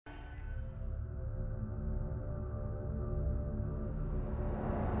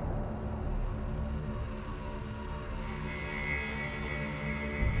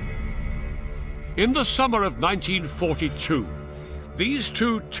In the summer of 1942, these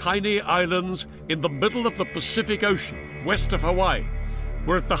two tiny islands in the middle of the Pacific Ocean, west of Hawaii,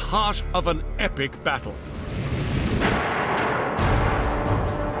 were at the heart of an epic battle.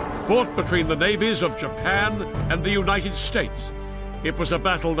 Fought between the navies of Japan and the United States, it was a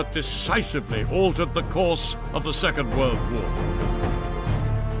battle that decisively altered the course of the Second World War.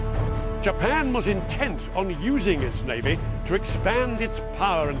 Japan was intent on using its navy to expand its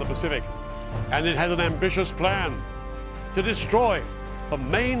power in the Pacific, and it had an ambitious plan to destroy the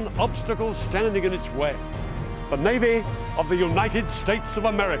main obstacle standing in its way, the Navy of the United States of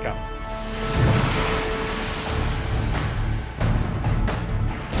America.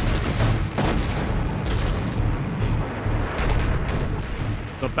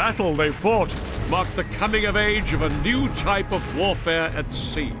 The battle they fought marked the coming of age of a new type of warfare at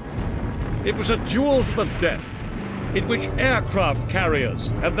sea. It was a duel to the death, in which aircraft carriers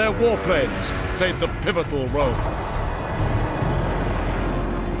and their warplanes played the pivotal role.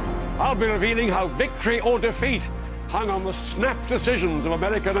 I'll be revealing how victory or defeat hung on the snap decisions of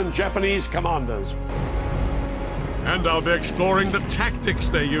American and Japanese commanders. And I'll be exploring the tactics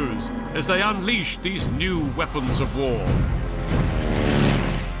they used as they unleashed these new weapons of war.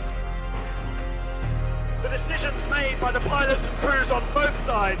 The decisions made by the pilots and crews on both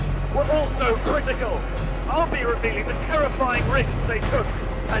sides were also critical. I'll be revealing the terrifying risks they took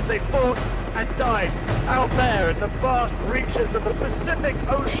as they fought and died out there in the vast reaches of the Pacific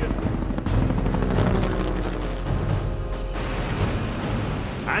Ocean.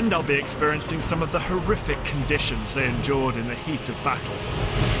 And I'll be experiencing some of the horrific conditions they endured in the heat of battle.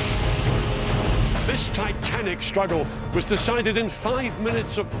 This titanic struggle was decided in 5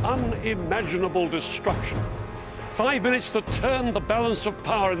 minutes of unimaginable destruction. 5 minutes that turned the balance of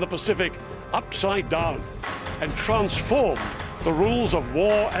power in the Pacific upside down and transformed the rules of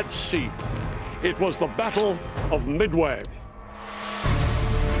war at sea. It was the Battle of Midway.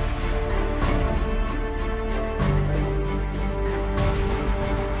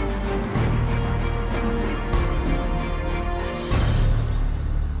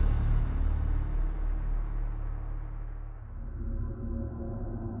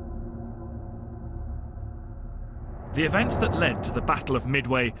 The events that led to the Battle of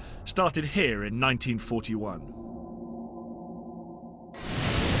Midway started here in 1941.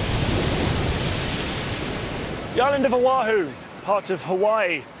 The island of Oahu, part of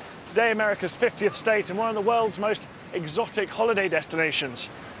Hawaii, today America's 50th state and one of the world's most exotic holiday destinations.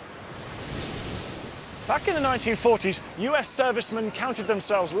 Back in the 1940s, US servicemen counted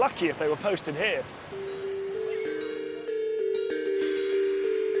themselves lucky if they were posted here.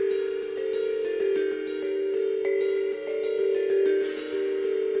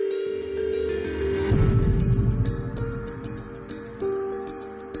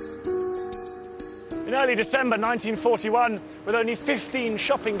 In early December 1941, with only 15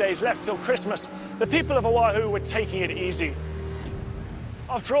 shopping days left till Christmas, the people of Oahu were taking it easy.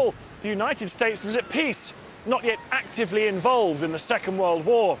 After all, the United States was at peace, not yet actively involved in the Second World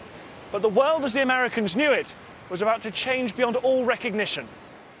War. But the world as the Americans knew it was about to change beyond all recognition.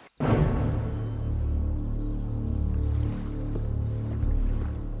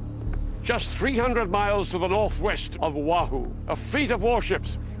 Just 300 miles to the northwest of Oahu, a fleet of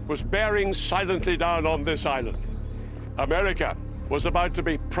warships was bearing silently down on this island. America was about to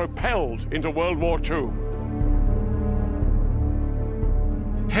be propelled into World War II.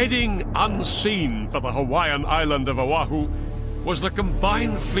 Heading unseen for the Hawaiian island of Oahu was the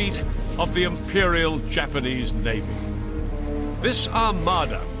combined fleet of the Imperial Japanese Navy. This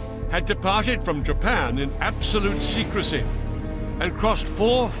armada had departed from Japan in absolute secrecy and crossed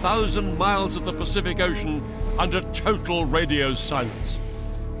 4,000 miles of the Pacific Ocean under total radio silence.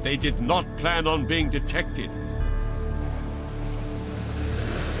 They did not plan on being detected.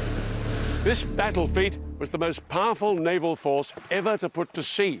 This battle fleet was the most powerful naval force ever to put to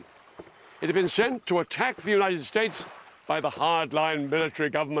sea. It had been sent to attack the United States by the hardline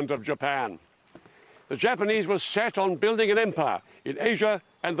military government of Japan. The Japanese were set on building an empire in Asia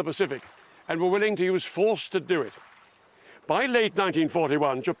and the Pacific, and were willing to use force to do it. By late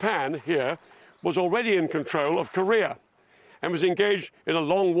 1941, Japan here was already in control of Korea and was engaged in a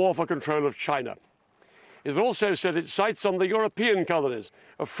long war for control of China. It also set its sights on the European colonies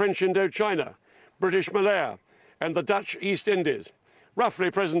of French Indochina, British Malaya, and the Dutch East Indies,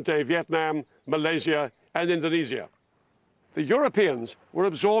 roughly present-day Vietnam, Malaysia, and Indonesia. The Europeans were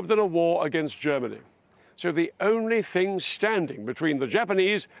absorbed in a war against Germany, so the only thing standing between the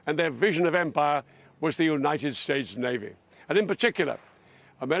Japanese and their vision of empire was the United States Navy, and in particular,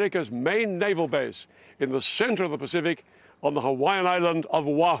 America's main naval base in the center of the Pacific on the Hawaiian island of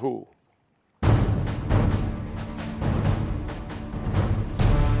Oahu.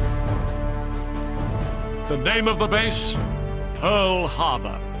 The name of the base, Pearl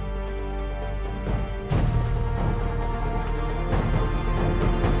Harbor.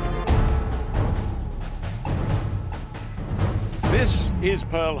 This is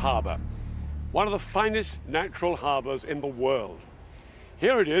Pearl Harbor, one of the finest natural harbors in the world.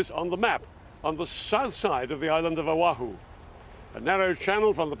 Here it is on the map, on the south side of the island of Oahu, a narrow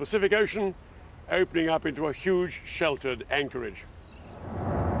channel from the Pacific Ocean opening up into a huge sheltered anchorage.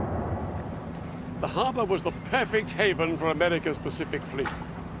 The harbor was the perfect haven for America's Pacific Fleet.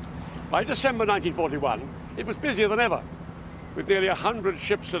 By December 1941, it was busier than ever, with nearly 100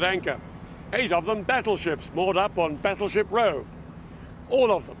 ships at anchor, 8 of them battleships moored up on Battleship Row,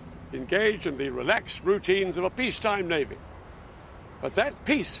 all of them engaged in the relaxed routines of a peacetime navy. But that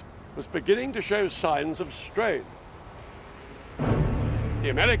peace was beginning to show signs of strain. The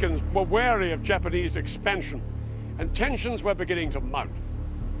Americans were wary of Japanese expansion, and tensions were beginning to mount.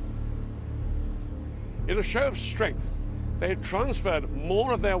 In a show of strength, they had transferred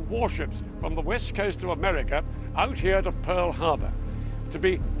more of their warships from the west coast of America out here to Pearl Harbor, to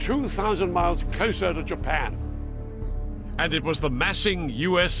be 2,000 miles closer to Japan. And it was the massing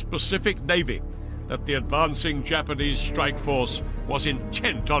US Pacific Navy that the advancing Japanese strike force was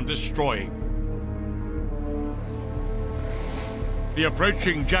intent on destroying. The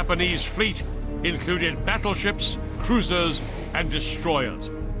approaching Japanese fleet included battleships, cruisers, and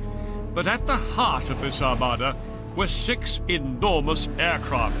destroyers. But at the heart of this armada were 6 enormous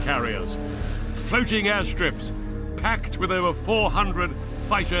aircraft carriers, floating airstrips packed with over 400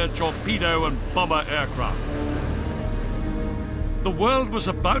 fighter, torpedo, and bomber aircraft. The world was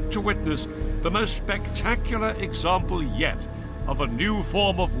about to witness the most spectacular example yet of a new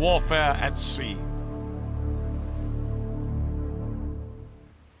form of warfare at sea.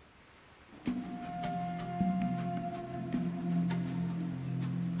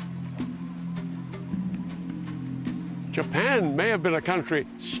 Japan may have been a country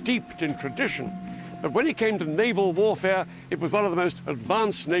steeped in tradition, but when it came to naval warfare, it was one of the most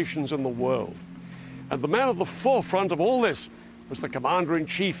advanced nations in the world. And the man at the forefront of all this was the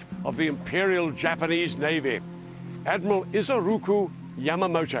Commander-in-Chief of the Imperial Japanese Navy, Admiral Isoroku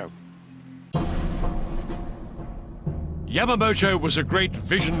Yamamoto. Yamamoto was a great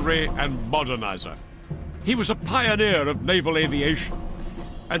visionary and modernizer. He was a pioneer of naval aviation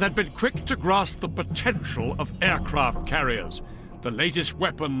and had been quick to grasp the potential of aircraft carriers, the latest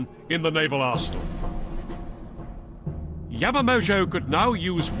weapon in the naval arsenal. Yamamoto could now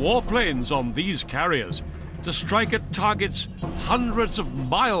use warplanes on these carriers to strike at targets hundreds of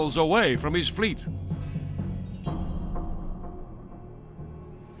miles away from his fleet.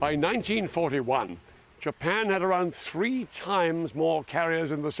 By 1941, Japan had around 3 times more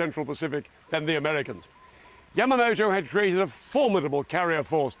carriers in the Central Pacific than the Americans. Yamamoto had created a formidable carrier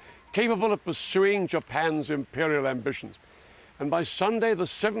force capable of pursuing Japan's imperial ambitions. And by Sunday, the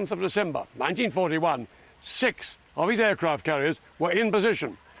 7th of December, 1941, 6 of his aircraft carriers were in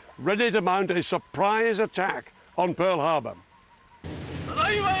position, ready to mount a surprise attack on Pearl Harbor.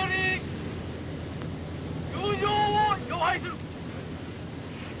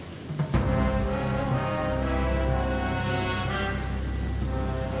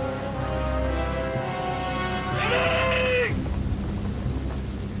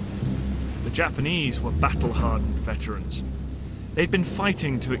 The Japanese were battle-hardened veterans. They'd been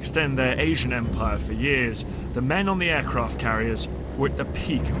fighting to extend their Asian empire for years. The men on the aircraft carriers were at the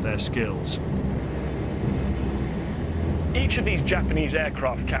peak of their skills. Each of these Japanese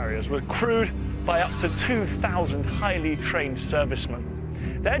aircraft carriers were crewed by up to 2,000 highly trained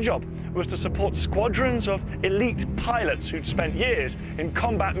servicemen. Their job was to support squadrons of elite pilots who'd spent years in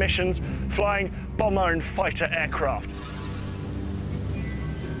combat missions flying bomber and fighter aircraft.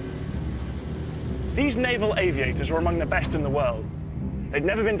 These naval aviators were among the best in the world. They'd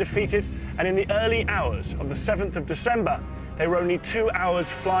never been defeated, and in the early hours of the 7th of December, they were only 2 hours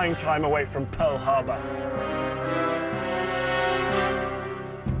flying time away from Pearl Harbor.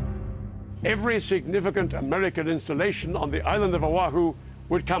 Every significant American installation on the island of Oahu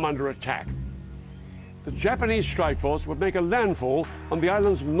would come under attack. The Japanese strike force would make a landfall on the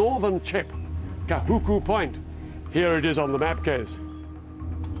island's northern tip, Kahuku Point. Here it is on the map case.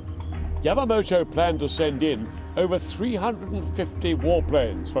 Yamamoto planned to send in over 350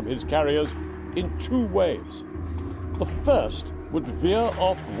 warplanes from his carriers in 2 waves. The first would veer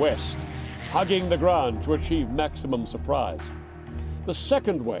off west, hugging the ground to achieve maximum surprise. The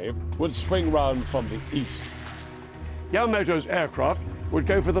second wave would swing round from the east. Yamamoto's aircraft would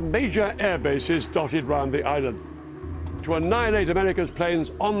go for the major air bases dotted round the island, to annihilate America's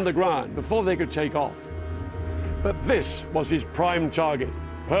planes on the ground before they could take off. But this was his prime target,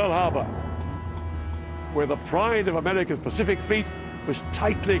 Pearl Harbor. where the pride of America's Pacific Fleet was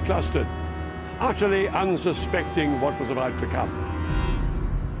tightly clustered, utterly unsuspecting what was about to come.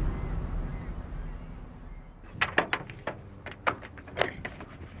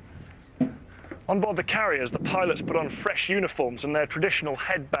 On board the carriers, the pilots put on fresh uniforms and their traditional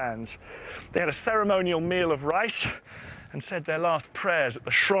headbands. They had a ceremonial meal of rice and said their last prayers at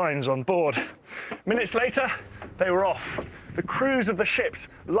the shrines on board. Minutes later, they were off, the crews of the ships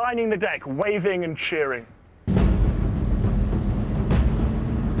lining the deck, waving and cheering.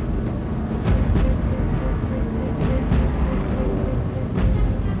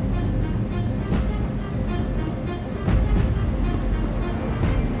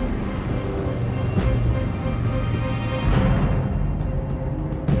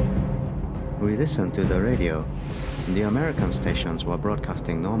 We listened to the radio. The American stations were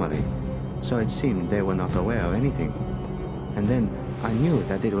broadcasting normally, so it seemed they were not aware of anything. And then I knew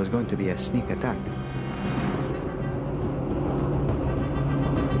that it was going to be a sneak attack.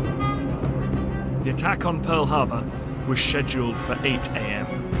 The attack on Pearl Harbor was scheduled for 8 a.m.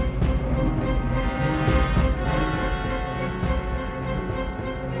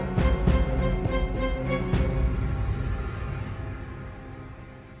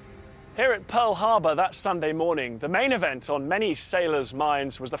 Here at Pearl Harbor that Sunday morning, the main event on many sailors'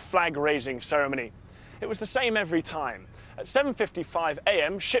 minds was the flag-raising ceremony. It was the same every time. At 7:55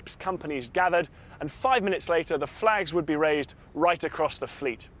 a.m., ships' companies gathered, and 5 minutes later, the flags would be raised right across the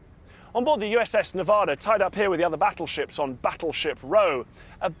fleet. On board the USS Nevada, tied up here with the other battleships on Battleship Row,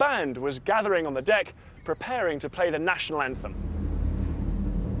 a band was gathering on the deck, preparing to play the national anthem.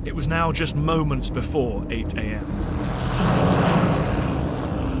 It was now just moments before 8 a.m.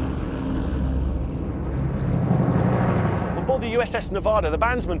 On board the USS Nevada, the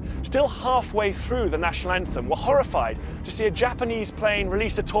bandsmen, still halfway through the national anthem, were horrified to see a Japanese plane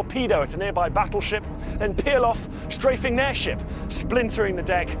release a torpedo at a nearby battleship, then peel off, strafing their ship, splintering the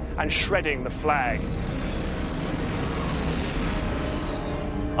deck and shredding the flag.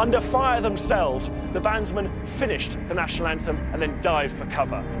 Under fire themselves, the bandsmen finished the national anthem and then dived for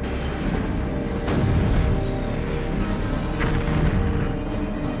cover.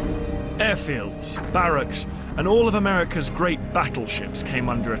 Airfields, barracks, and all of America's great battleships came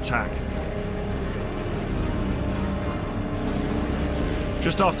under attack.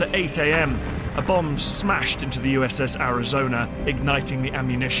 Just after 8 a.m., a bomb smashed into the USS Arizona, igniting the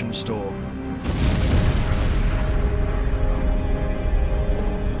ammunition store.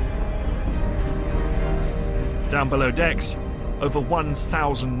 Down below decks, over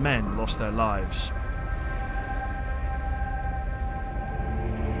 1,000 men lost their lives.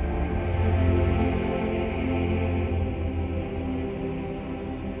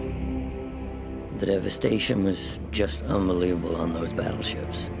 The devastation was just unbelievable on those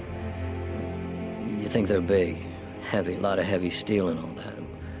battleships. You think they're big, heavy, a lot of heavy steel and all that.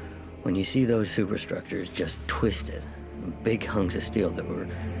 When you see those superstructures just twisted, big hunks of steel that were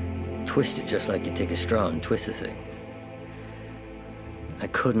twisted just like you take a straw and twist the thing, I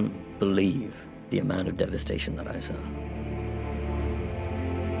couldn't believe the amount of devastation that I saw.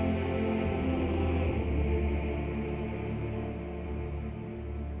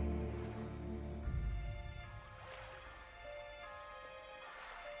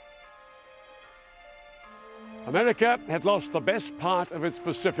 America had lost the best part of its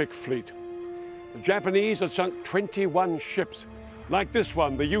Pacific fleet. The Japanese had sunk 21 ships, like this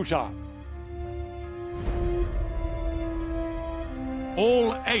one, the Utah.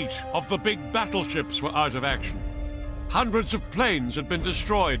 All 8 of the big battleships were out of action. Hundreds of planes had been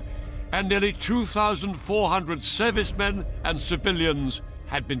destroyed, and nearly 2,400 servicemen and civilians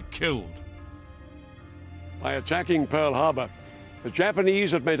had been killed. By attacking Pearl Harbor, the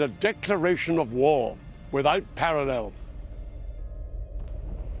Japanese had made a declaration of war without parallel.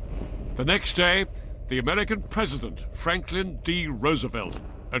 The next day, the American President, Franklin D. Roosevelt,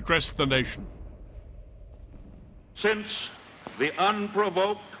 addressed the nation. Since the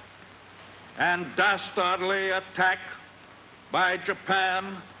unprovoked and dastardly attack by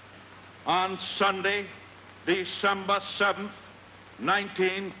Japan on Sunday, December 7th,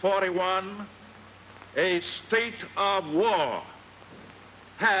 1941, a state of war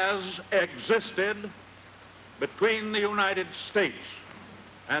has existed between the United States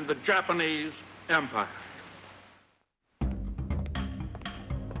and the Japanese Empire.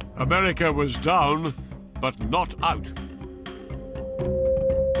 America was down, but not out.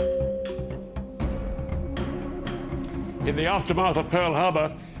 In the aftermath of Pearl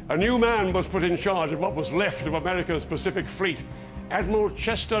Harbor, a new man was put in charge of what was left of America's Pacific Fleet, Admiral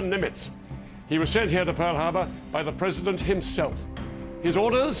Chester Nimitz. He was sent here to Pearl Harbor by the President himself. His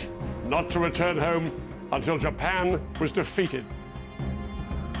orders? Not to return home, until Japan was defeated.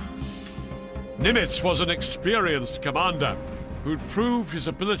 Nimitz was an experienced commander who'd proved his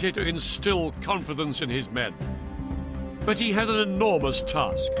ability to instill confidence in his men. But he had an enormous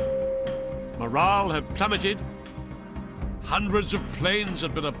task. Morale had plummeted, hundreds of planes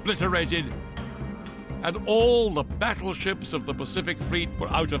had been obliterated, and all the battleships of the Pacific Fleet were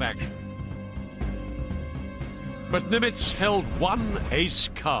out of action. But Nimitz held one ace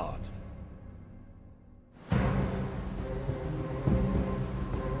card.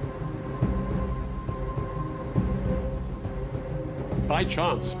 By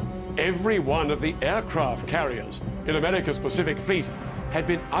chance, every one of the aircraft carriers in America's Pacific Fleet had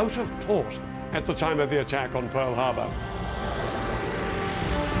been out of port at the time of the attack on Pearl Harbor.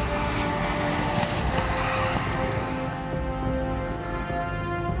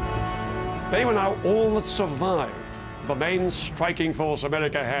 They were now all that survived of the main striking force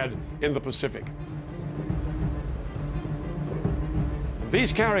America had in the Pacific.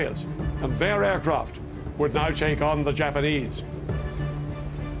 These carriers and their aircraft would now take on the Japanese.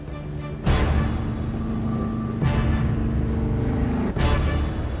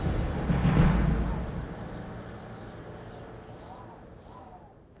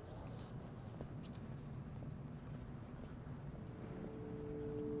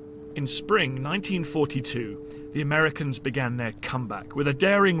 In spring 1942, the Americans began their comeback with a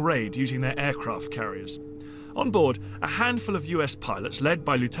daring raid using their aircraft carriers. On board, a handful of US pilots, led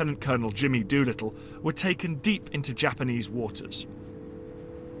by Lieutenant Colonel Jimmy Doolittle, were taken deep into Japanese waters.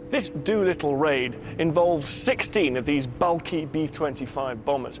 This Doolittle raid involved 16 of these bulky B-25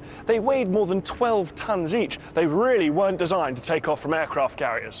 bombers. They weighed more than 12 tons each. They really weren't designed to take off from aircraft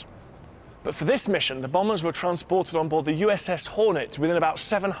carriers. But for this mission, the bombers were transported on board the USS Hornet within about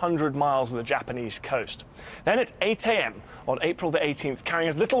 700 miles of the Japanese coast. Then at 8 a.m. on April the 18th, carrying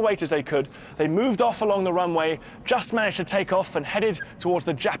as little weight as they could, they moved off along the runway, just managed to take off and headed towards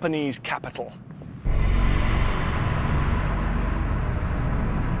the Japanese capital.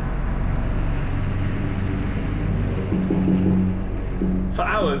 For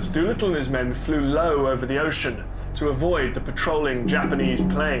hours, Doolittle and his men flew low over the ocean to avoid the patrolling Japanese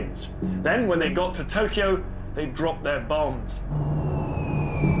planes. Then, when they got to Tokyo, they dropped their bombs.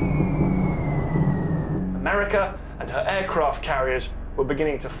 America and her aircraft carriers were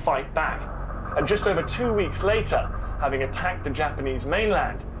beginning to fight back. And just over 2 weeks later, having attacked the Japanese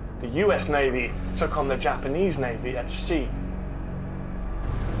mainland, the US Navy took on the Japanese Navy at sea.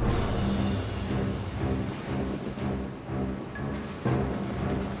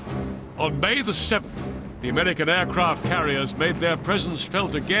 On May the 7th, the American aircraft carriers made their presence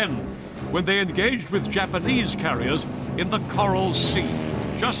felt again when they engaged with Japanese carriers in the Coral Sea,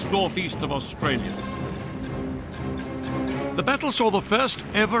 just northeast of Australia. The battle saw the first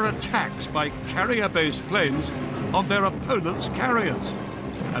ever attacks by carrier-based planes on their opponents' carriers,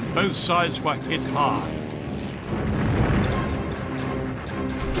 and both sides were hit hard.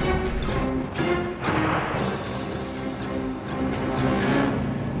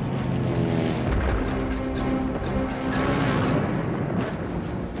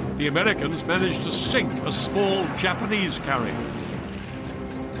 The Americans managed to sink a small Japanese carrier.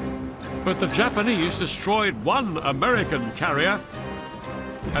 But the Japanese destroyed one American carrier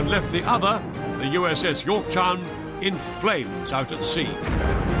and left the other, the USS Yorktown, in flames out at sea.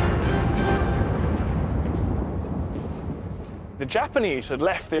 The Japanese had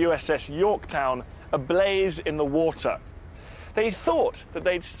left the USS Yorktown ablaze in the water. They thought that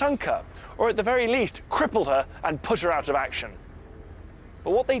they'd sunk her, or at the very least crippled her and put her out of action.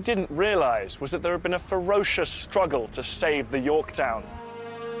 But what they didn't realize was that there had been a ferocious struggle to save the Yorktown.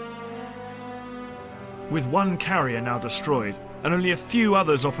 With one carrier now destroyed, and only a few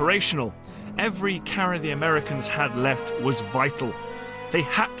others operational, every carrier the Americans had left was vital. They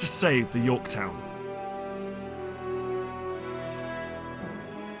had to save the Yorktown.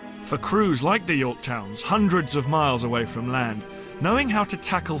 For crews like the Yorktowns, hundreds of miles away from land, knowing how to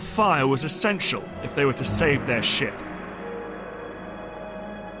tackle fire was essential if they were to save their ship.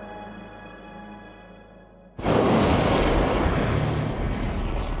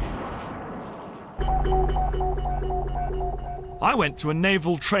 I went to a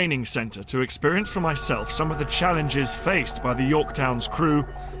naval training centre to experience for myself some of the challenges faced by the Yorktown's crew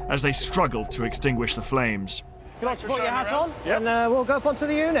as they struggled to extinguish the flames. If you'd like to put your hat on, Yep. and we'll go up onto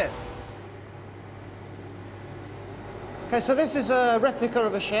the unit. Okay, so this is a replica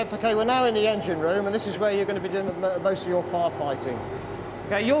of a ship. Okay, we're now in the engine room, and this is where you're going to be doing most of your firefighting.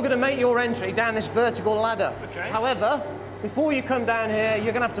 Okay, you're going to make your entry down this vertical ladder. Okay. However, before you come down here,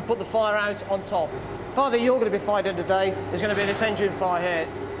 you're going to have to put the fire out on top. Father, you're going to be fired in today. There's going to be this engine fire here.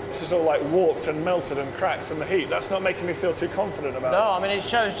 This is all like warped and melted and cracked from the heat. That's not making me feel too confident about it. No, I mean, it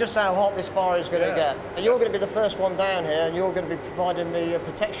shows just how hot this fire is going to get. And you're going to be the first one down here, and you're going to be providing the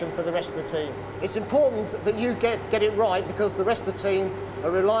protection for the rest of the team. It's important that you get it right, because the rest of the team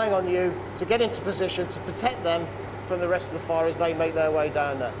are relying on you to get into position to protect them from the rest of the fire as they make their way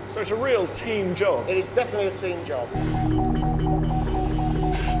down there. So it's a real team job. It is definitely a team job.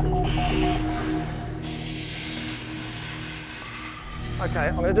 Okay,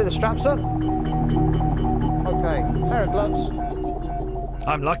 I'm going to do the straps up. Okay, pair of gloves.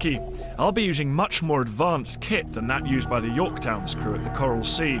 I'm lucky. I'll be using much more advanced kit than that used by the Yorktown's crew at the Coral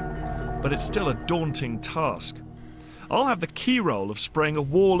Sea, but it's still a daunting task. I'll have the key role of spraying a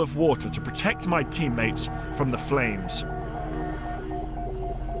wall of water to protect my teammates from the flames.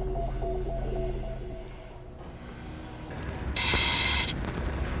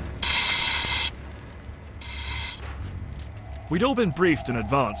 We'd all been briefed in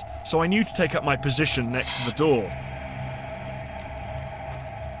advance, so I knew to take up my position next to the door.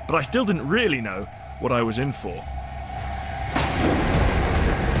 But I still didn't really know what I was in for.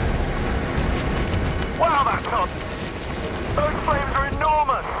 Wow, that's hot! Those flames are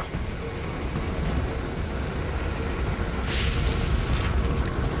enormous!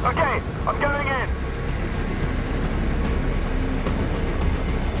 Okay, I'm going in.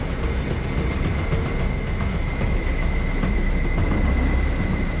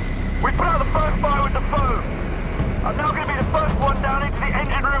 We put out the first fire with the foam. I'm now going to be the first one down into the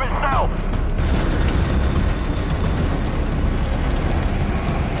engine room itself.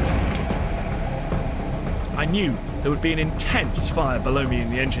 I knew there would be an intense fire below me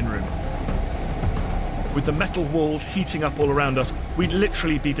in the engine room. With the metal walls heating up all around us, we'd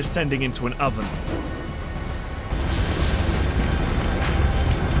literally be descending into an oven.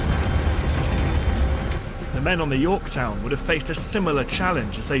 The men on the Yorktown would have faced a similar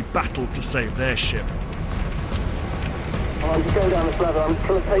challenge as they battled to save their ship. I'm just going down this ladder. I'm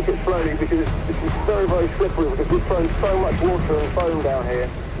trying to take it slowly because it's very, very slippery because we've thrown so much water and foam down here.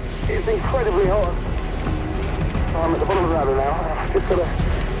 It's incredibly hot. I'm at the bottom of the ladder now. I've just got to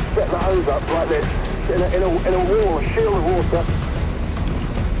set the hose up like this in a wall, a shield of water.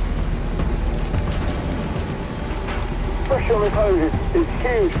 Pressure on this hose is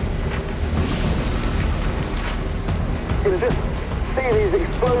huge. You can just see these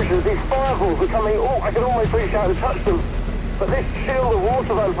explosions, these fireballs are coming. Oh, I can almost reach out and touch them. But this shield of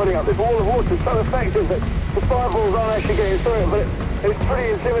water that I'm putting up, this wall of water, is so effective that the fireballs aren't actually getting through it. But it's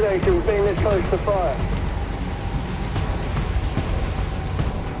pretty intimidating being this close to fire.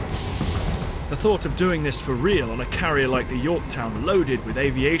 The thought of doing this for real on a carrier like the Yorktown, loaded with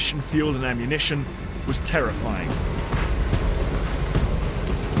aviation fuel and ammunition, was terrifying.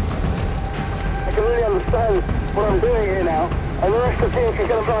 I can really understand what I'm doing here now, and the rest of the team is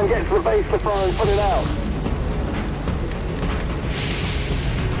going to try and get to the base to try and put it out.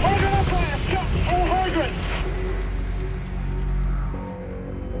 Hydrant operator, shut all hydrants!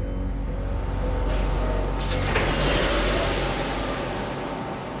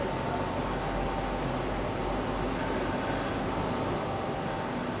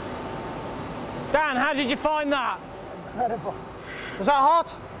 Dan, how did you find that? Incredible. Was that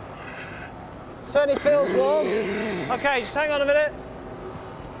hot? Certainly feels warm. Okay, just hang on a minute.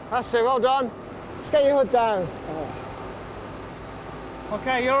 That's it, well done. Just get your hood down.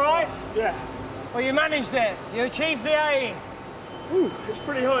 Okay, you all right? Yeah. Well, you managed it. You achieved the aim. Ooh, it's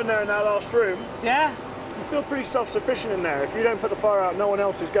pretty hot in there in that last room. Yeah? You feel pretty self-sufficient in there. If you don't put the fire out, no one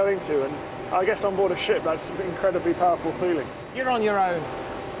else is going to. And I guess on board a ship, that's an incredibly powerful feeling. You're on your own.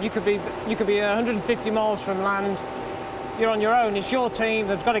 You could be 150 miles from land. You're on your own. It's your team.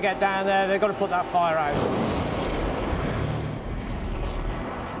 They've got to get down there. They've got to put that fire out.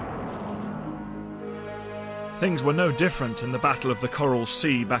 Things were no different in the Battle of the Coral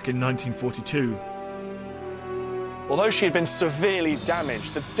Sea back in 1942. Although she had been severely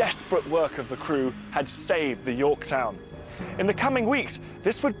damaged, the desperate work of the crew had saved the Yorktown. In the coming weeks,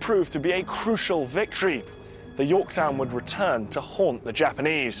 this would prove to be a crucial victory. The Yorktown would return to haunt the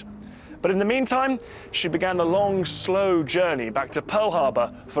Japanese. But in the meantime, she began a long, slow journey back to Pearl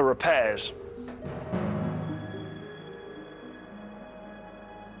Harbor for repairs.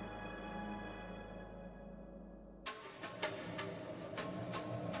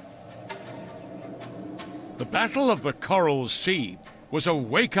 The Battle of the Coral Sea was a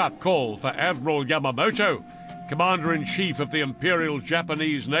wake-up call for Admiral Yamamoto, Commander-in-Chief of the Imperial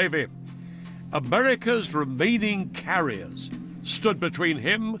Japanese Navy. America's remaining carriers stood between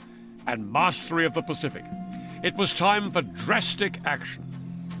him and mastery of the Pacific. It was time for drastic action.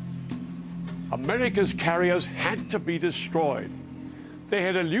 America's carriers had to be destroyed. they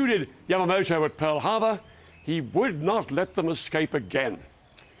had eluded Yamamoto at Pearl Harbor, he would not let them escape again.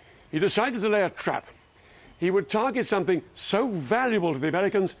 He decided to lay a trap. He would target something so valuable to the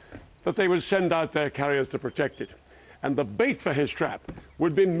Americans that they would send out their carriers to protect it. And the bait for his trap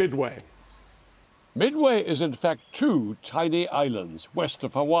would be Midway. Midway is in fact two tiny islands west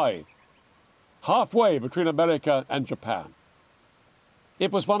of Hawaii, halfway between America and Japan.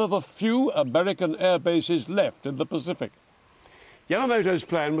 It was one of the few American air bases left in the Pacific. Yamamoto's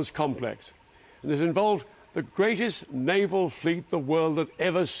plan was complex, and it involved the greatest naval fleet the world had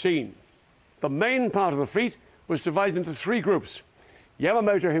ever seen. The main part of the fleet was divided into three groups.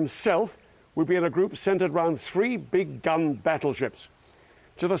 Yamamoto himself would be in a group centered around three big gun battleships.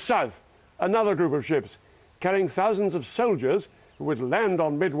 To the south, another group of ships carrying thousands of soldiers who would land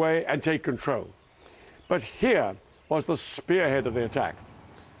on Midway and take control. But here was the spearhead of the attack.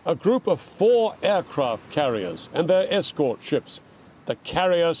 A group of 4 aircraft carriers and their escort ships, the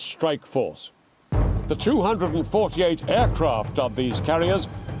Carrier Strike Force. The 248 aircraft of these carriers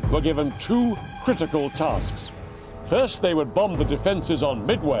were given 2 critical tasks. First, they would bomb the defenses on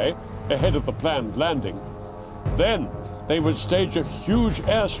Midway ahead of the planned landing. Then, they would stage a huge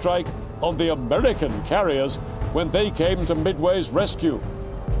airstrike on the American carriers when they came to Midway's rescue.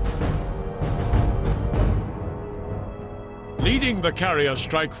 Leading the Carrier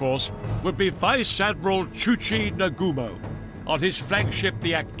Strike Force would be Vice Admiral Chuchi Nagumo on his flagship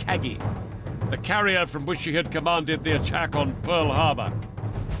the Akagi, the carrier from which he had commanded the attack on Pearl Harbor.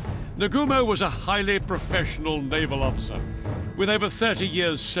 Nagumo was a highly professional naval officer with over 30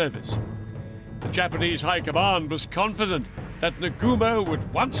 years' service. The Japanese High Command was confident that Nagumo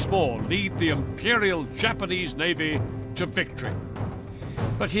would once more lead the Imperial Japanese Navy to victory.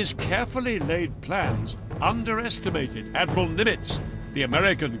 But his carefully laid plans underestimated Admiral Nimitz, the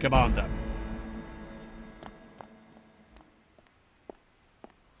American commander.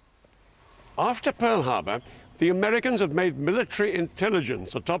 After Pearl Harbor, the Americans had made military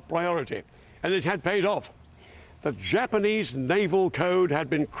intelligence a top priority, and it had paid off. The Japanese naval code had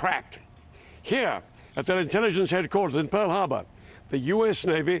been cracked. Here, at their intelligence headquarters in Pearl Harbor, the US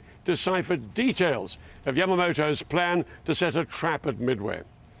Navy deciphered details of Yamamoto's plan to set a trap at Midway.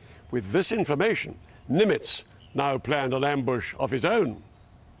 With this information, Nimitz now planned an ambush of his own.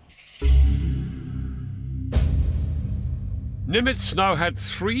 Nimitz now had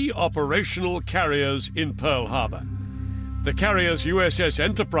 3 operational carriers in Pearl Harbor. The carriers USS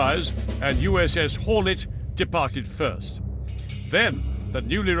Enterprise and USS Hornet departed first. Then, the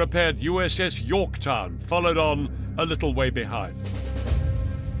newly repaired USS Yorktown followed on a little way behind.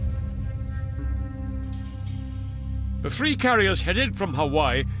 The 3 carriers headed from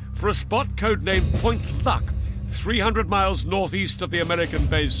Hawaii for a spot codenamed Point Luck, 300 miles northeast of the American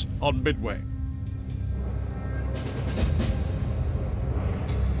base on Midway.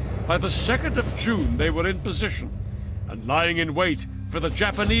 By the 2nd of June, they were in position and lying in wait for the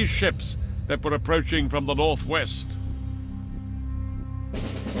Japanese ships that were approaching from the northwest.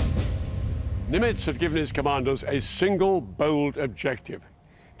 Nimitz had given his commanders a single bold objective: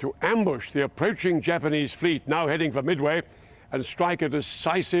 to ambush the approaching Japanese fleet now heading for Midway and strike a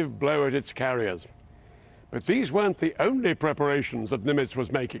decisive blow at its carriers. But these weren't the only preparations that Nimitz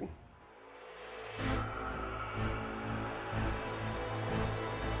was making.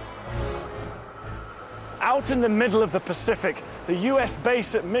 Out in the middle of the Pacific, the US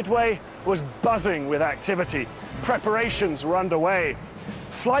base at Midway was buzzing with activity. Preparations were underway.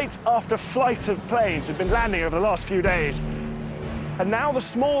 Flight after flight of planes had been landing over the last few days. And now the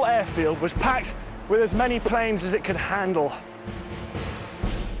small airfield was packed with as many planes as it could handle.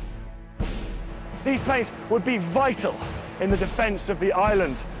 These planes would be vital in the defense of the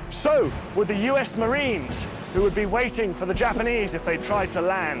island. So would the US Marines, who would be waiting for the Japanese if they tried to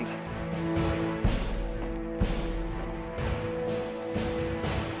land.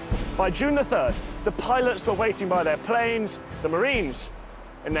 By June the 3rd, the pilots were waiting by their planes, the Marines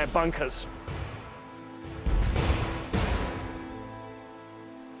in their bunkers.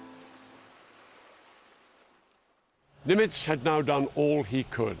 Nimitz had now done all he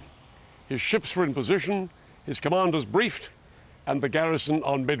could. His ships were in position, his commanders briefed, and the garrison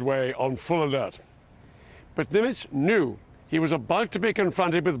on Midway on full alert. But Nimitz knew he was about to be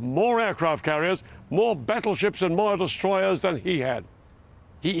confronted with more aircraft carriers, more battleships and more destroyers than he had.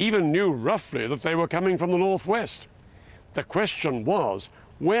 He even knew roughly that they were coming from the northwest. The question was,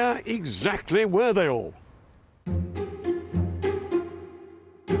 where exactly were they all?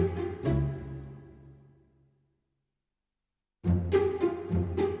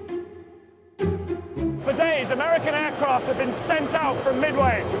 For days, American aircraft have been sent out from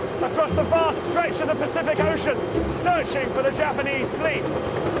Midway across the vast stretch of the Pacific Ocean, searching for the Japanese fleet.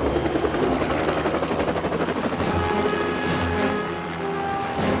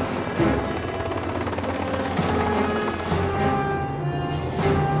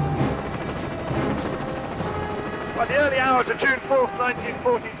 By the early hours of June 4th,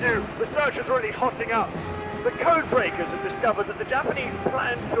 1942, the search was really hotting up. The code breakers had discovered that the Japanese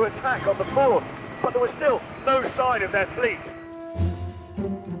planned to attack on the 4th, but there was still no sign of their fleet.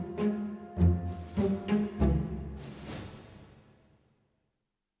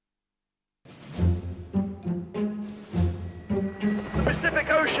 The Pacific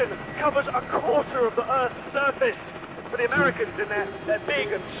Ocean covers a quarter of the Earth's surface. For the Americans in their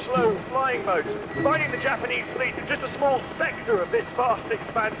big and slow flying boats, finding the Japanese fleet in just a small sector of this vast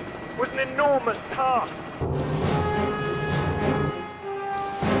expanse was an enormous task.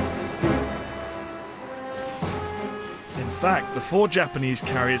 In fact, the 4 Japanese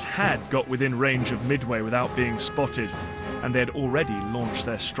carriers had got within range of Midway without being spotted, and they had already launched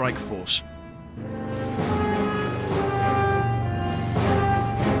their strike force.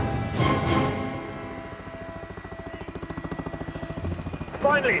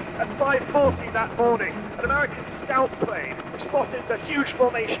 Finally, at 5:40 that morning, an American scout plane spotted the huge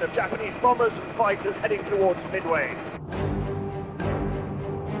formation of Japanese bombers and fighters heading towards Midway.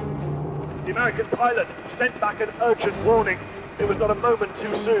 The American pilot sent back an urgent warning. It was not a moment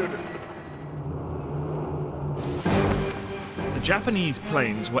too soon. The Japanese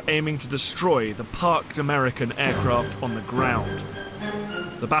planes were aiming to destroy the parked American aircraft on the ground.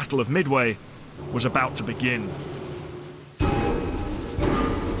 The Battle of Midway was about to begin.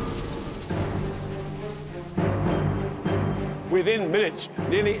 Within minutes,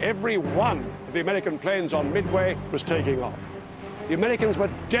 nearly every one of the American planes on Midway was taking off. The Americans were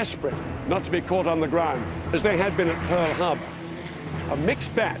desperate not to be caught on the ground, as they had been at Pearl Harbor. A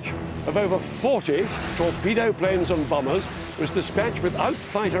mixed batch of over 40 torpedo planes and bombers was dispatched without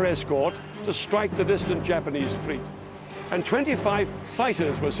fighter escort to strike the distant Japanese fleet. And 25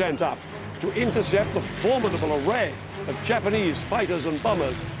 fighters were sent up to intercept the formidable array of Japanese fighters and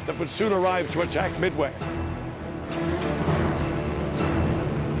bombers that would soon arrive to attack Midway.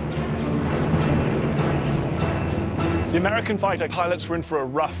 The American fighter pilots were in for a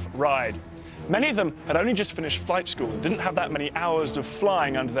rough ride. Many of them had only just finished flight school and didn't have that many hours of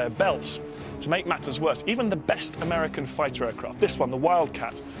flying under their belts. To make matters worse, even the best American fighter aircraft, this one, the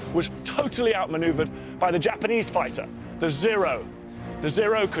Wildcat, was totally outmaneuvered by the Japanese fighter, the Zero. The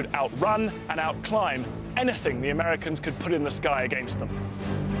Zero could outrun and outclimb anything the Americans could put in the sky against them.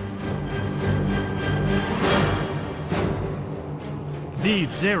 These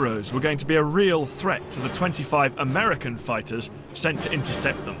Zeros were going to be a real threat to the 25 American fighters sent to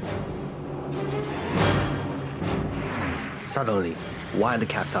intercept them. Suddenly,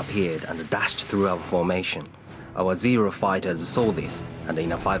 Wildcats appeared and dashed through our formation. Our Zero fighters saw this, and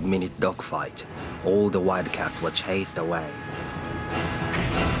in a 5-minute dogfight, all the Wildcats were chased away.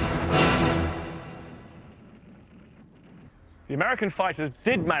 The American fighters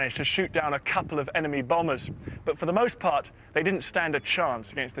did manage to shoot down a couple of enemy bombers, but for the most part, they didn't stand a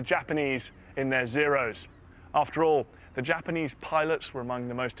chance against the Japanese in their Zeros. After all, the Japanese pilots were among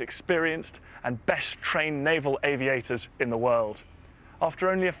the most experienced and best-trained naval aviators in the world. After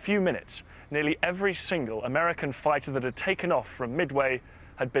only a few minutes, nearly every single American fighter that had taken off from Midway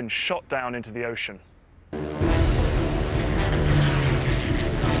had been shot down into the ocean.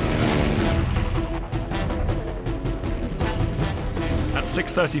 At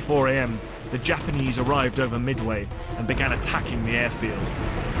 6:34 a.m., the Japanese arrived over Midway and began attacking the airfield.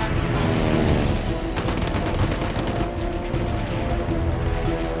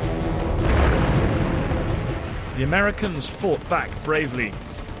 The Americans fought back bravely,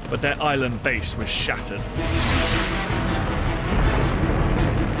 but their island base was shattered.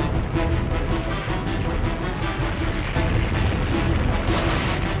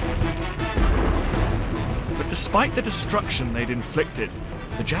 Despite the destruction they'd inflicted,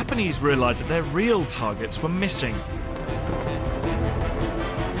 the Japanese realized that their real targets were missing.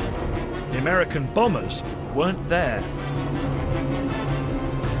 The American bombers weren't there.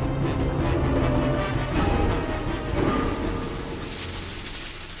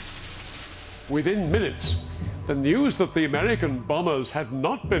 Within minutes, the news that the American bombers had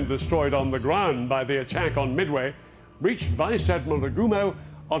not been destroyed on the ground by the attack on Midway reached Vice Admiral Nagumo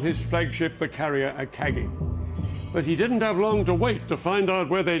on his flagship, the carrier Akagi. But he didn't have long to wait to find out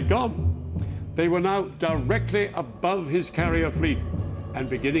where they'd gone. They were now directly above his carrier fleet and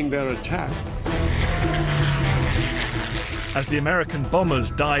beginning their attack. As the American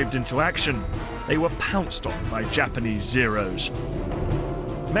bombers dived into action, they were pounced on by Japanese Zeros.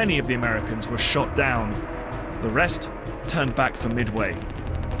 Many of the Americans were shot down. The rest turned back for Midway.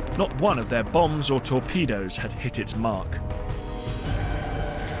 Not one of their bombs or torpedoes had hit its mark.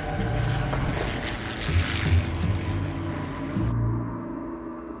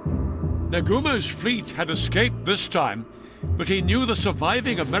 Nagumo's fleet had escaped this time, but he knew the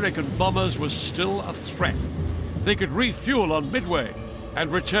surviving American bombers were still a threat. They could refuel on Midway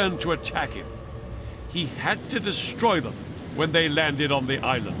and return to attack him. He had to destroy them when they landed on the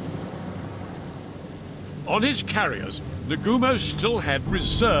island. On his carriers, Nagumo still had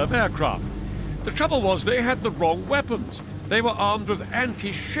reserve aircraft. The trouble was they had the wrong weapons. They were armed with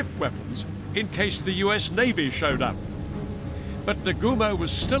anti-ship weapons in case the US Navy showed up. But Nagumo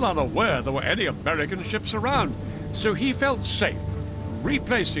was still unaware there were any American ships around, so he felt safe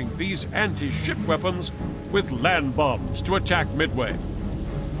replacing these anti-ship weapons with land bombs to attack Midway.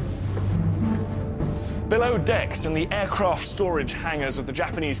 Below decks and the aircraft storage hangars of the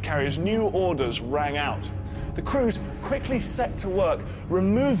Japanese carriers, new orders rang out. The crews quickly set to work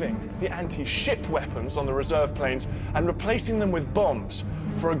removing the anti-ship weapons on the reserve planes and replacing them with bombs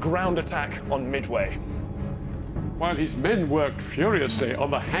for a ground attack on Midway. While his men worked furiously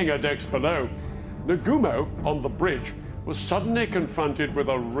on the hangar decks below, Nagumo, on the bridge, was suddenly confronted with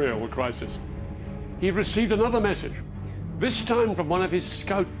a real crisis. He received another message, this time from one of his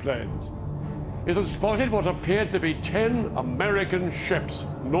scout planes. It had spotted what appeared to be 10 American ships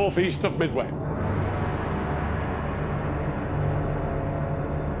northeast of Midway.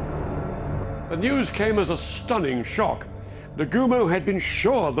 The news came as a stunning shock. Nagumo had been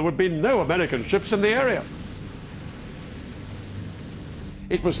sure there would be no American ships in the area.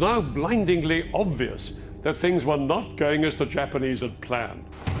 It was now blindingly obvious that things were not going as the Japanese had planned.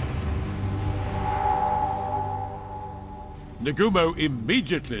 Nagumo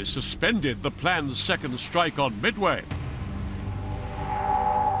immediately suspended the planned second strike on Midway.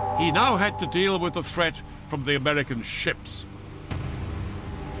 He now had to deal with the threat from the American ships.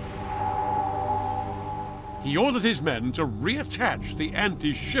 He ordered his men to reattach the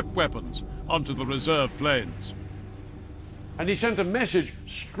anti-ship weapons onto the reserve planes. And he sent a message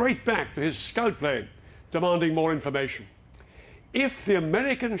straight back to his scout plane, demanding more information. If the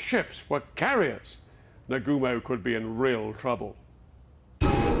American ships were carriers, Nagumo could be in real trouble.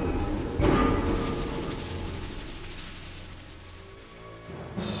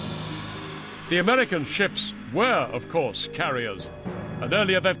 The American ships were, of course, carriers, and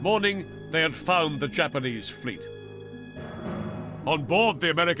earlier that morning they had found the Japanese fleet. On board the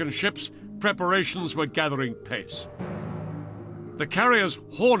American ships, preparations were gathering pace. The carriers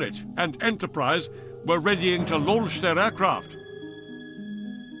Hornet and Enterprise were readying to launch their aircraft.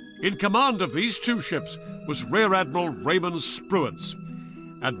 In command of these two ships was Rear Admiral Raymond Spruance,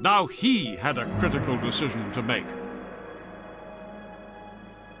 and now he had a critical decision to make.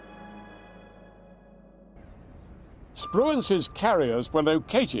 Spruance's carriers were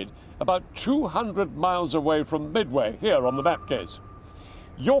located about 200 miles away from Midway, here on the map case.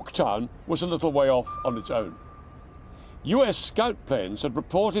 Yorktown was a little way off on its own. US scout planes had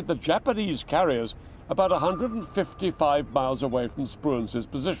reported the Japanese carriers about 155 miles away from Spruance's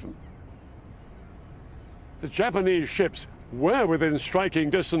position. The Japanese ships were within striking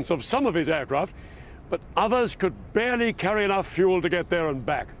distance of some of his aircraft, but others could barely carry enough fuel to get there and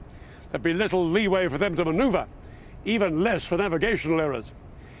back. There'd be little leeway for them to maneuver, even less for navigational errors.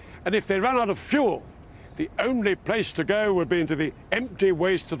 And if they ran out of fuel, the only place to go would be into the empty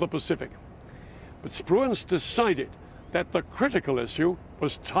wastes of the Pacific. But Spruance decided that the critical issue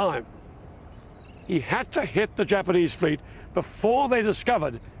was time. He had to hit the Japanese fleet before they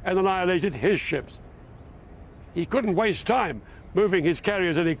discovered and annihilated his ships. He couldn't waste time moving his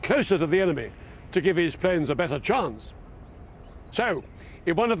carriers any closer to the enemy to give his planes a better chance. So,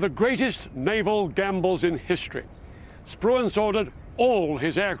 in one of the greatest naval gambles in history, Spruance ordered all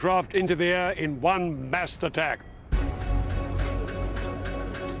his aircraft into the air in one massed attack.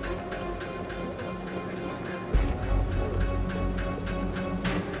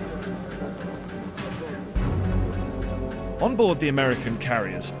 On board the American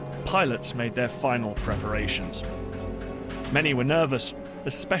carriers, pilots made their final preparations. Many were nervous,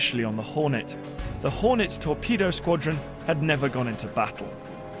 especially on the Hornet. The Hornet's torpedo squadron had never gone into battle.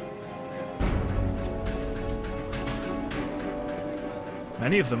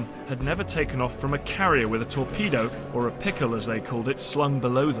 Many of them had never taken off from a carrier with a torpedo, or a pickle as they called it, slung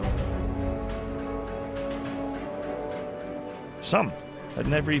below them. Some had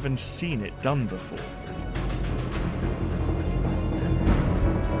never even seen it done before.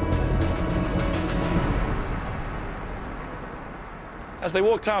 As they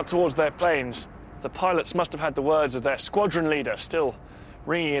walked out towards their planes, the pilots must have had the words of their squadron leader still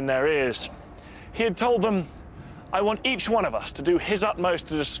ringing in their ears. He had told them, "I want each one of us to do his utmost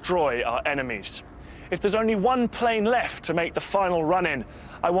to destroy our enemies. If there's only one plane left to make the final run-in,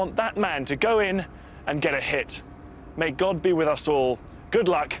 I want that man to go in and get a hit. May God be with us all. Good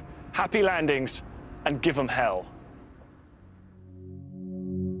luck, happy landings, and give 'em hell."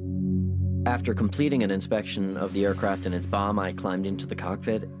 After completing an inspection of the aircraft and its bomb, I climbed into the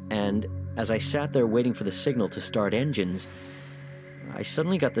cockpit, and as I sat there waiting for the signal to start engines, I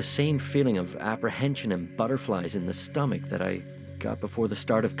suddenly got the same feeling of apprehension and butterflies in the stomach that I got before the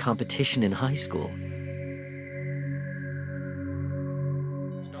start of competition in high school.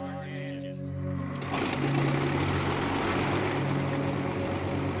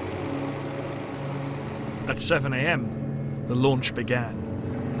 At 7 a.m., the launch began.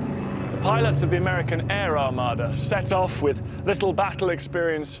 The pilots of the American Air Armada set off with little battle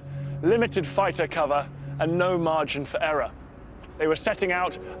experience, limited fighter cover, and no margin for error. They were setting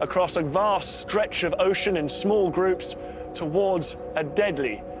out across a vast stretch of ocean in small groups towards a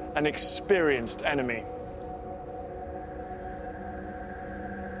deadly and experienced enemy.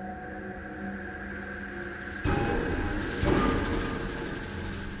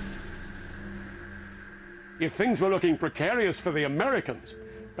 If things were looking precarious for the Americans,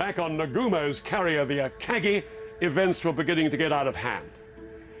 back on Nagumo's carrier, the Akagi, events were beginning to get out of hand.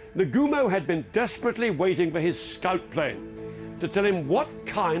 Nagumo had been desperately waiting for his scout plane to tell him what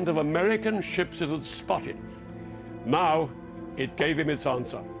kind of American ships it had spotted. Now, it gave him its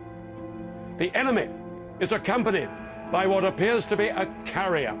answer. The enemy is accompanied by what appears to be a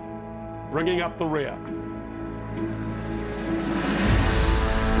carrier, bringing up the rear.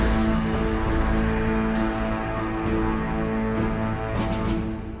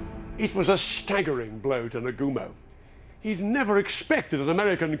 It was a staggering blow to Nagumo. He'd never expected an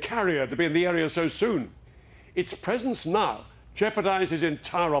American carrier to be in the area so soon. Its presence now jeopardized his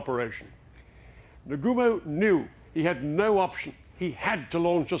entire operation. Nagumo knew he had no option. He had to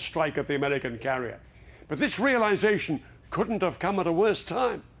launch a strike at the American carrier. But this realization couldn't have come at a worse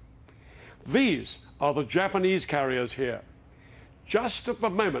time. These are the Japanese carriers here. Just at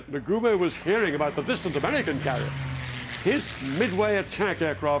the moment Nagumo was hearing about the distant American carrier, his Midway attack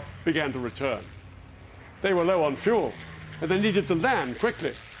aircraft began to return. They were low on fuel, and they needed to land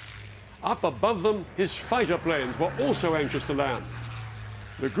quickly. Up above them, his fighter planes were also anxious to land.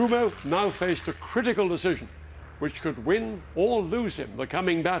 Nagumo now faced a critical decision, which could win or lose him the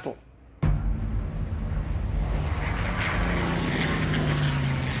coming battle.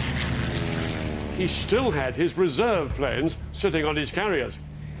 He still had his reserve planes sitting on his carriers,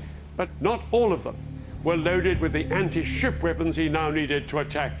 but not all of them were loaded with the anti-ship weapons he now needed to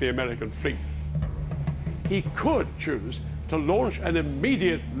attack the American fleet. He could choose to launch an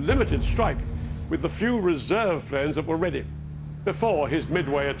immediate limited strike with the few reserve planes that were ready before his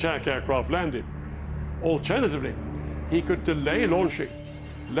Midway attack aircraft landed. Alternatively, he could delay launching,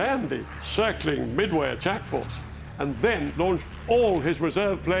 land the circling Midway attack force, and then launch all his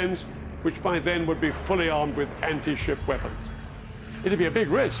reserve planes, which by then would be fully armed with anti-ship weapons. It'd be a big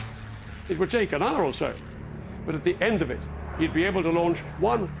risk. It would take an hour or so, but at the end of it, he'd be able to launch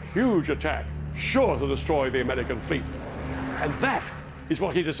one huge attack, sure to destroy the American fleet. And that is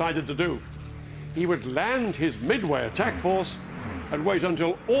what he decided to do. He would land his Midway attack force and wait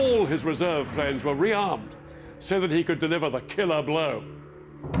until all his reserve planes were rearmed so that he could deliver the killer blow.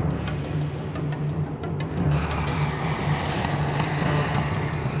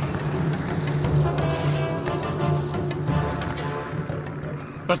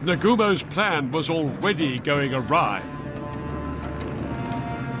 But Nagumo's plan was already going awry.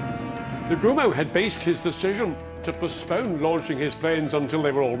 Nagumo had based his decision to postpone launching his planes until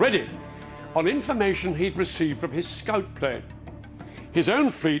they were all ready on information he'd received from his scout plane. His own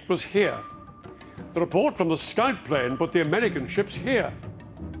fleet was here. The report from the scout plane put the American ships here.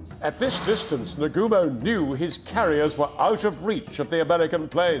 At this distance, Nagumo knew his carriers were out of reach of the American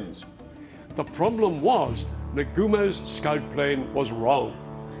planes. The problem was Nagumo's scout plane was wrong.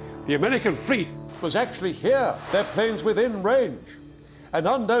 The American fleet was actually here, their planes within range. And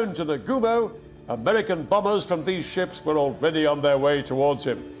unknown to Nagumo, American bombers from these ships were already on their way towards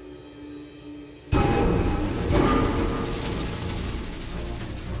him.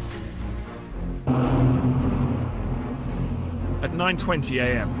 At 9:20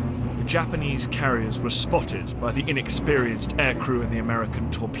 a.m., the Japanese carriers were spotted by the inexperienced aircrew in the American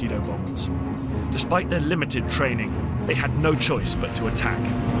torpedo bombers. Despite their limited training, they had no choice but to attack.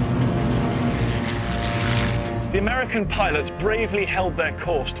 The American pilots bravely held their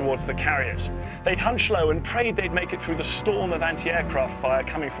course towards the carriers. They'd hunch low and prayed they'd make it through the storm of anti-aircraft fire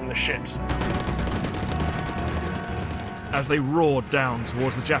coming from the ships. As they roared down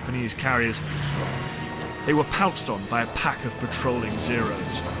towards the Japanese carriers, they were pounced on by a pack of patrolling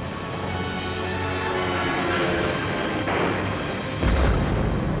Zeros.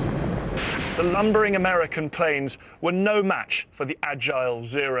 The lumbering American planes were no match for the agile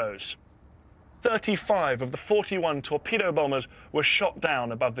Zeros. 35 of the 41 torpedo bombers were shot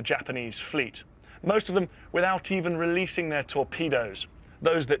down above the Japanese fleet, most of them without even releasing their torpedoes.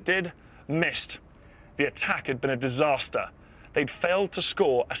 Those that did, missed. The attack had been a disaster. They'd failed to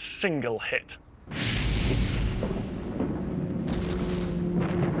score a single hit.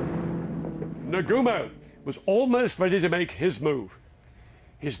 Nagumo was almost ready to make his move.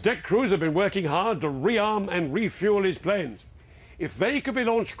 His deck crews had been working hard to rearm and refuel his planes. If they could be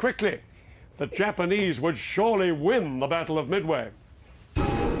launched quickly, the Japanese would surely win the Battle of Midway.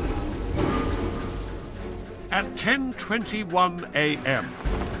 At 10:21 a.m.,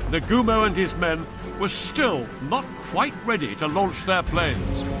 Nagumo and his men were still not quite ready to launch their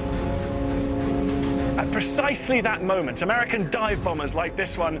planes. At precisely that moment, American dive bombers like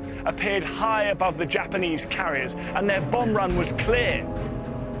this one appeared high above the Japanese carriers, and their bomb run was clear.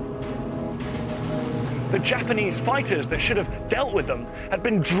 The Japanese fighters that should have dealt with them had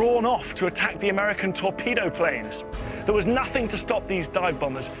been drawn off to attack the American torpedo planes. There was nothing to stop these dive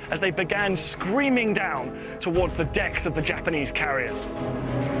bombers as they began screaming down towards the decks of the Japanese carriers.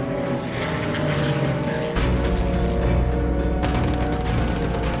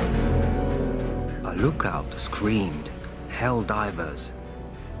 A lookout screamed, "Hell divers!"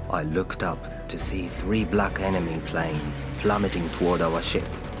 I looked up to see 3 black enemy planes plummeting toward our ship.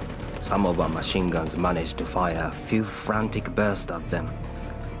 Some of our machine guns managed to fire a few frantic bursts at them,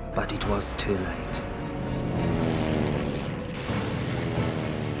 but it was too late.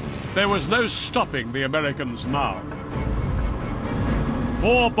 There was no stopping the Americans now.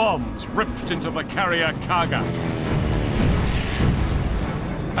 4 bombs ripped into the carrier Kaga.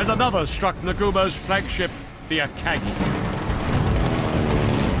 And another struck Nagumo's flagship, the Akagi.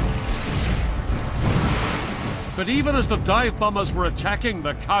 But even as the dive bombers were attacking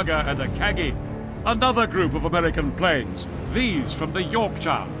the Kaga and Akagi, another group of American planes, these from the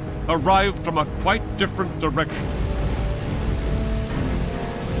Yorktown, arrived from a quite different direction.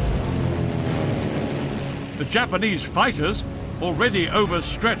 The Japanese fighters, already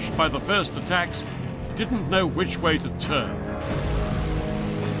overstretched by the first attacks, didn't know which way to turn.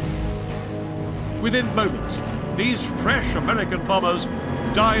 Within moments, these fresh American bombers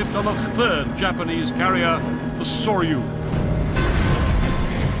dived on a 3rd Japanese carrier, the Soryu.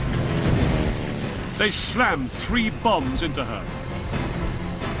 They slammed 3 bombs into her.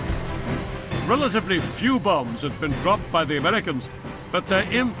 Relatively few bombs had been dropped by the Americans, but their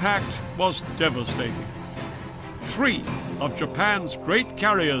impact was devastating. 3 of Japan's great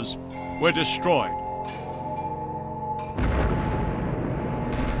carriers were destroyed.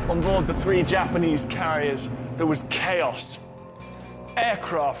 On board the 3 Japanese carriers, there was chaos.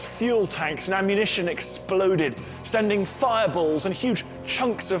 Aircraft, fuel tanks, and ammunition exploded, sending fireballs and huge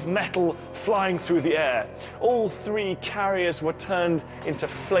chunks of metal flying through the air. All 3 carriers were turned into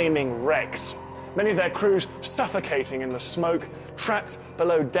flaming wrecks. Many of their crews suffocating in the smoke, trapped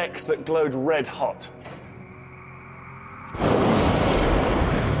below decks that glowed red hot.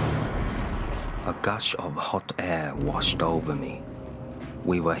 A gush of hot air washed over me.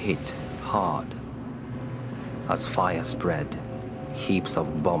 We were hit hard. As fire spread, heaps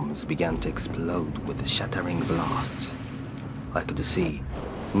of bombs began to explode with shattering blasts. I could see,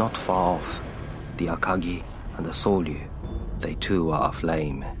 not far off, the Akagi and the Soryu. They too were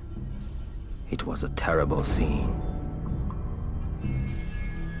aflame. It was a terrible scene.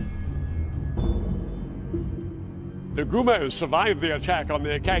 Nagumo survived the attack on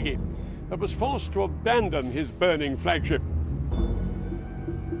the Akagi, but was forced to abandon his burning flagship.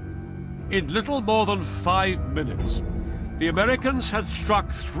 In little more than 5 minutes, the Americans had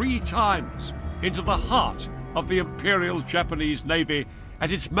struck 3 times into the heart of the Imperial Japanese Navy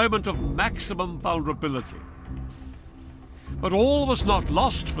at its moment of maximum vulnerability. But all was not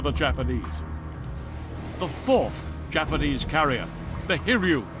lost for the Japanese. The 4th Japanese carrier, the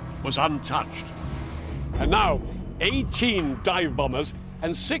Hiryu, was untouched. And now, 18 dive bombers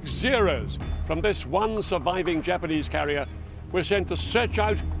and 6 Zeros from this one surviving Japanese carrier were sent to search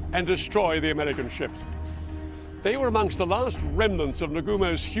out and destroy the American ships. They were amongst the last remnants of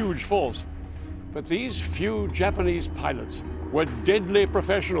Nagumo's huge force, but these few Japanese pilots were deadly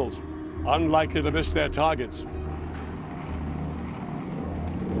professionals, unlikely to miss their targets.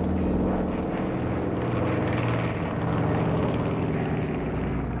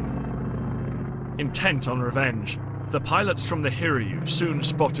 Intent on revenge, the pilots from the Hiryu soon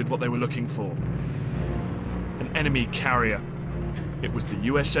spotted what they were looking for. An enemy carrier. It was the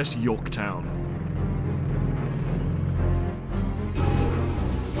USS Yorktown.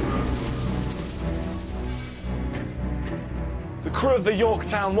 The crew of the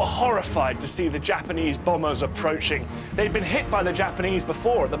Yorktown were horrified to see the Japanese bombers approaching. They'd been hit by the Japanese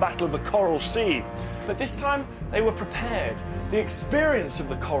before at the Battle of the Coral Sea, but this time they were prepared. The experience of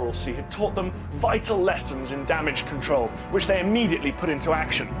the Coral Sea had taught them vital lessons in damage control, which they immediately put into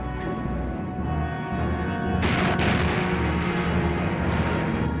action.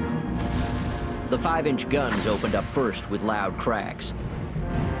 The 5-inch guns opened up first with loud cracks.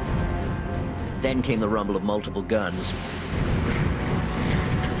 Then came the rumble of multiple guns.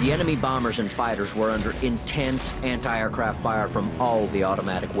 The enemy bombers and fighters were under intense anti-aircraft fire from all the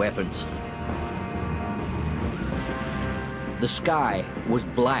automatic weapons. The sky was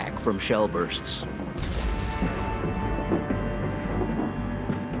black from shell bursts.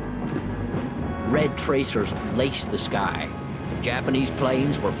 Red tracers laced the sky. Japanese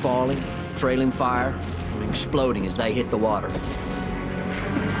planes were falling, trailing fire, and exploding as they hit the water.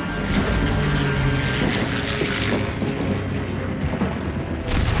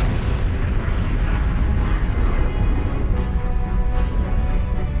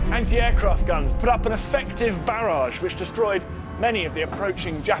 Anti-aircraft guns put up an effective barrage which destroyed many of the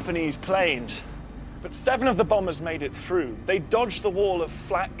approaching Japanese planes. But 7 of the bombers made it through. They dodged the wall of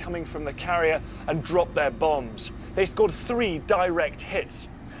flak coming from the carrier and dropped their bombs. They scored 3 direct hits.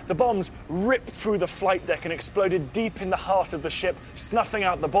 The bombs ripped through the flight deck and exploded deep in the heart of the ship, snuffing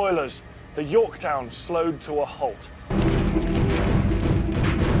out the boilers. The Yorktown slowed to a halt.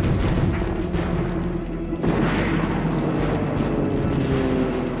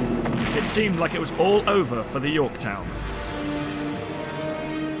 It seemed like it was all over for the Yorktown.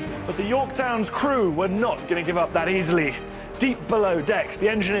 But the Yorktown's crew were not going to give up that easily. Deep below decks, the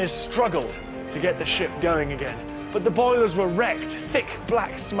engineers struggled to get the ship going again. But the boilers were wrecked. Thick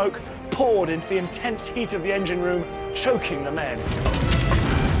black smoke poured into the intense heat of the engine room, choking the men.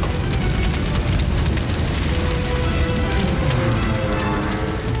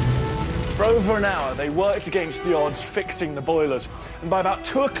 For over an hour, they worked against the odds, fixing the boilers. And by about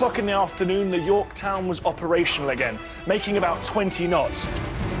 2 o'clock in the afternoon, the Yorktown was operational again, making about 20 knots.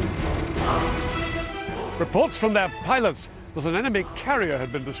 Reports from their pilots that an enemy carrier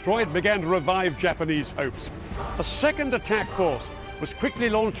had been destroyed began to revive Japanese hopes. A second attack force was quickly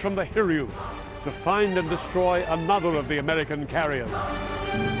launched from the Hiryu to find and destroy another of the American carriers.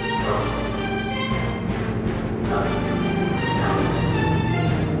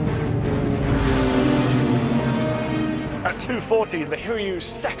 At 2:40, the Hiryu's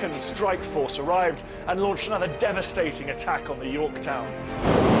second strike force arrived and launched another devastating attack on the Yorktown.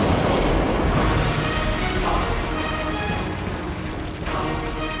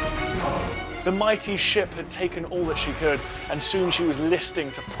 The mighty ship had taken all that she could, and soon she was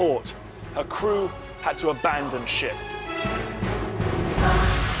listing to port. Her crew had to abandon ship.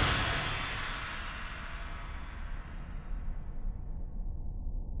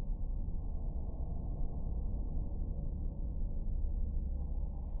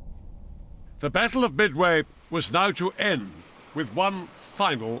 The Battle of Midway was now to end with one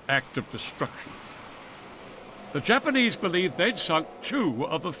final act of destruction. The Japanese believed they'd sunk 2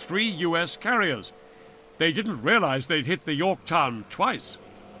 of the 3 US carriers. They didn't realize they'd hit the Yorktown twice.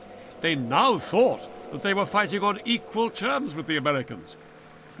 They now thought that they were fighting on equal terms with the Americans,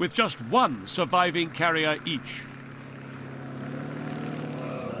 with just 1 surviving carrier each.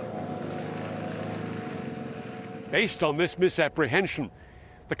 Based on this misapprehension,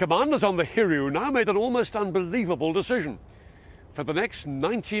 the commanders on the Hiryu now made an almost unbelievable decision. For the next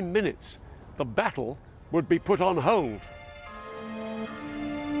 90 minutes, the battle would be put on hold.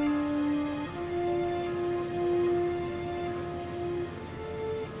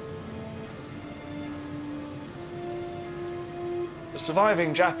 The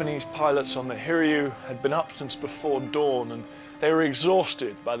surviving Japanese pilots on the Hiryu had been up since before dawn, and they were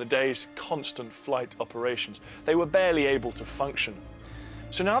exhausted by the day's constant flight operations. They were barely able to function.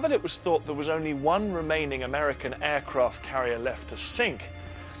 So now that it was thought there was only 1 remaining American aircraft carrier left to sink,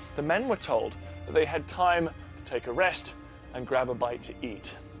 the men were told that they had time to take a rest and grab a bite to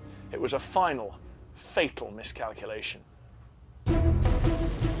eat. It was a final, fatal miscalculation.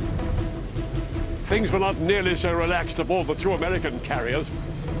 Things were not nearly so relaxed aboard the 2 American carriers.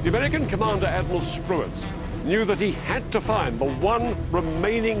 The American commander, Admiral Spruance, knew that he had to find the 1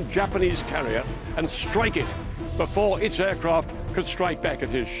 remaining Japanese carrier and strike it before its aircraft could strike back at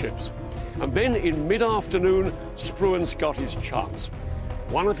his ships. And then in mid-afternoon, Spruance got his chance.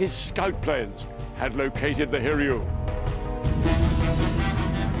 One of his scout planes had located the Hiryu.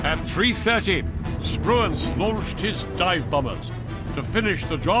 At 3:30, Spruance launched his dive bombers to finish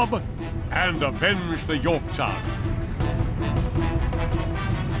the job and avenge the Yorktown.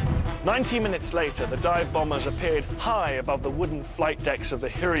 90 minutes later, the dive bombers appeared high above the wooden flight decks of the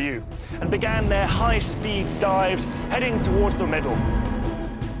Hiryu and began their high-speed dives heading towards the middle.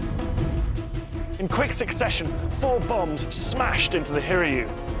 In quick succession, 4 bombs smashed into the Hiryu.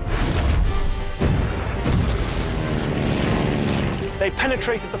 They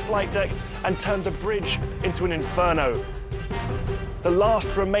penetrated the flight deck and turned the bridge into an inferno. The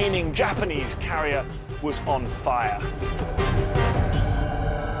last remaining Japanese carrier was on fire.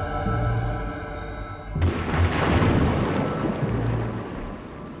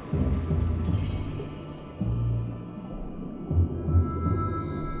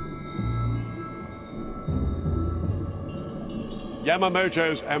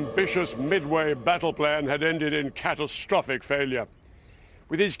 Yamamoto's ambitious Midway battle plan had ended in catastrophic failure.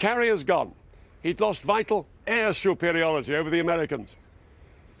 With his carriers gone, he'd lost vital air superiority over the Americans.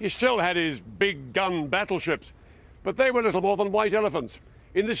 He still had his big gun battleships, but they were little more than white elephants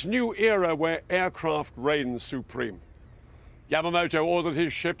in this new era where aircraft reigns supreme. Yamamoto ordered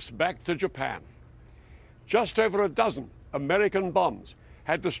his ships back to Japan. Just over a dozen American bombs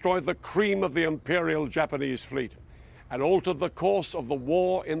had destroyed the cream of the Imperial Japanese fleet and altered the course of the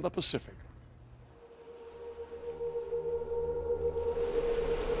war in the Pacific.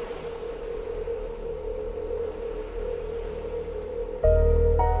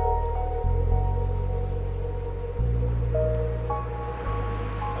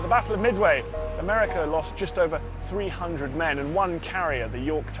 At the Battle of Midway, America lost just over 300 men and 1 carrier, the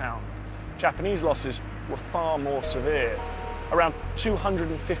Yorktown. Japanese losses were far more severe. Around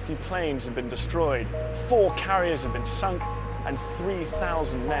 250 planes had been destroyed, 4 carriers had been sunk, and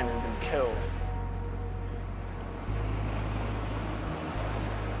 3,000 men had been killed.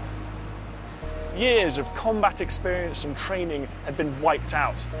 Years of combat experience and training had been wiped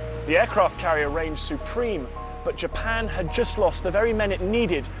out. The aircraft carrier reigned supreme, but Japan had just lost the very men it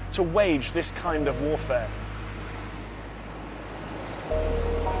needed to wage this kind of warfare.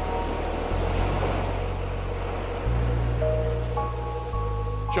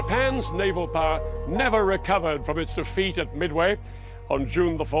 Japan's naval power never recovered from its defeat at Midway on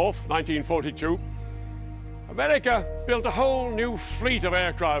June the 4th, 1942. America built a whole new fleet of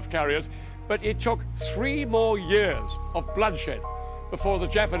aircraft carriers, but it took 3 more years of bloodshed before the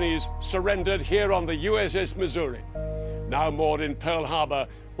Japanese surrendered here on the USS Missouri, now moored in Pearl Harbor,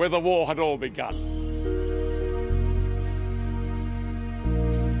 where the war had all begun.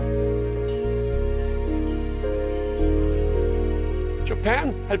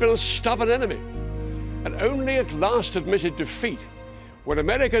 Japan had been a stubborn enemy and only at last admitted defeat when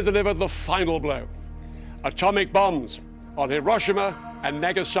America delivered the final blow: atomic bombs on Hiroshima and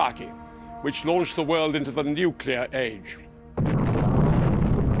Nagasaki, which launched the world into the nuclear age.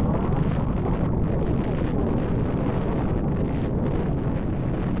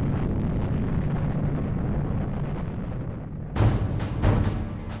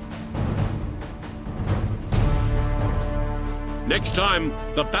 Next time,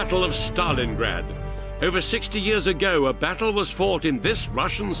 the Battle of Stalingrad. Over 60 years ago, a battle was fought in this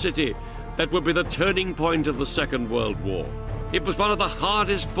Russian city that would be the turning point of the Second World War. It was one of the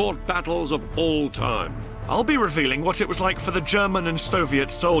hardest fought battles of all time. I'll be revealing what it was like for the German and Soviet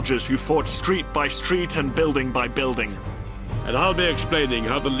soldiers who fought street by street and building by building. And I'll be explaining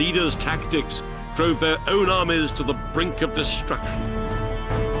how the leaders' tactics drove their own armies to the brink of destruction.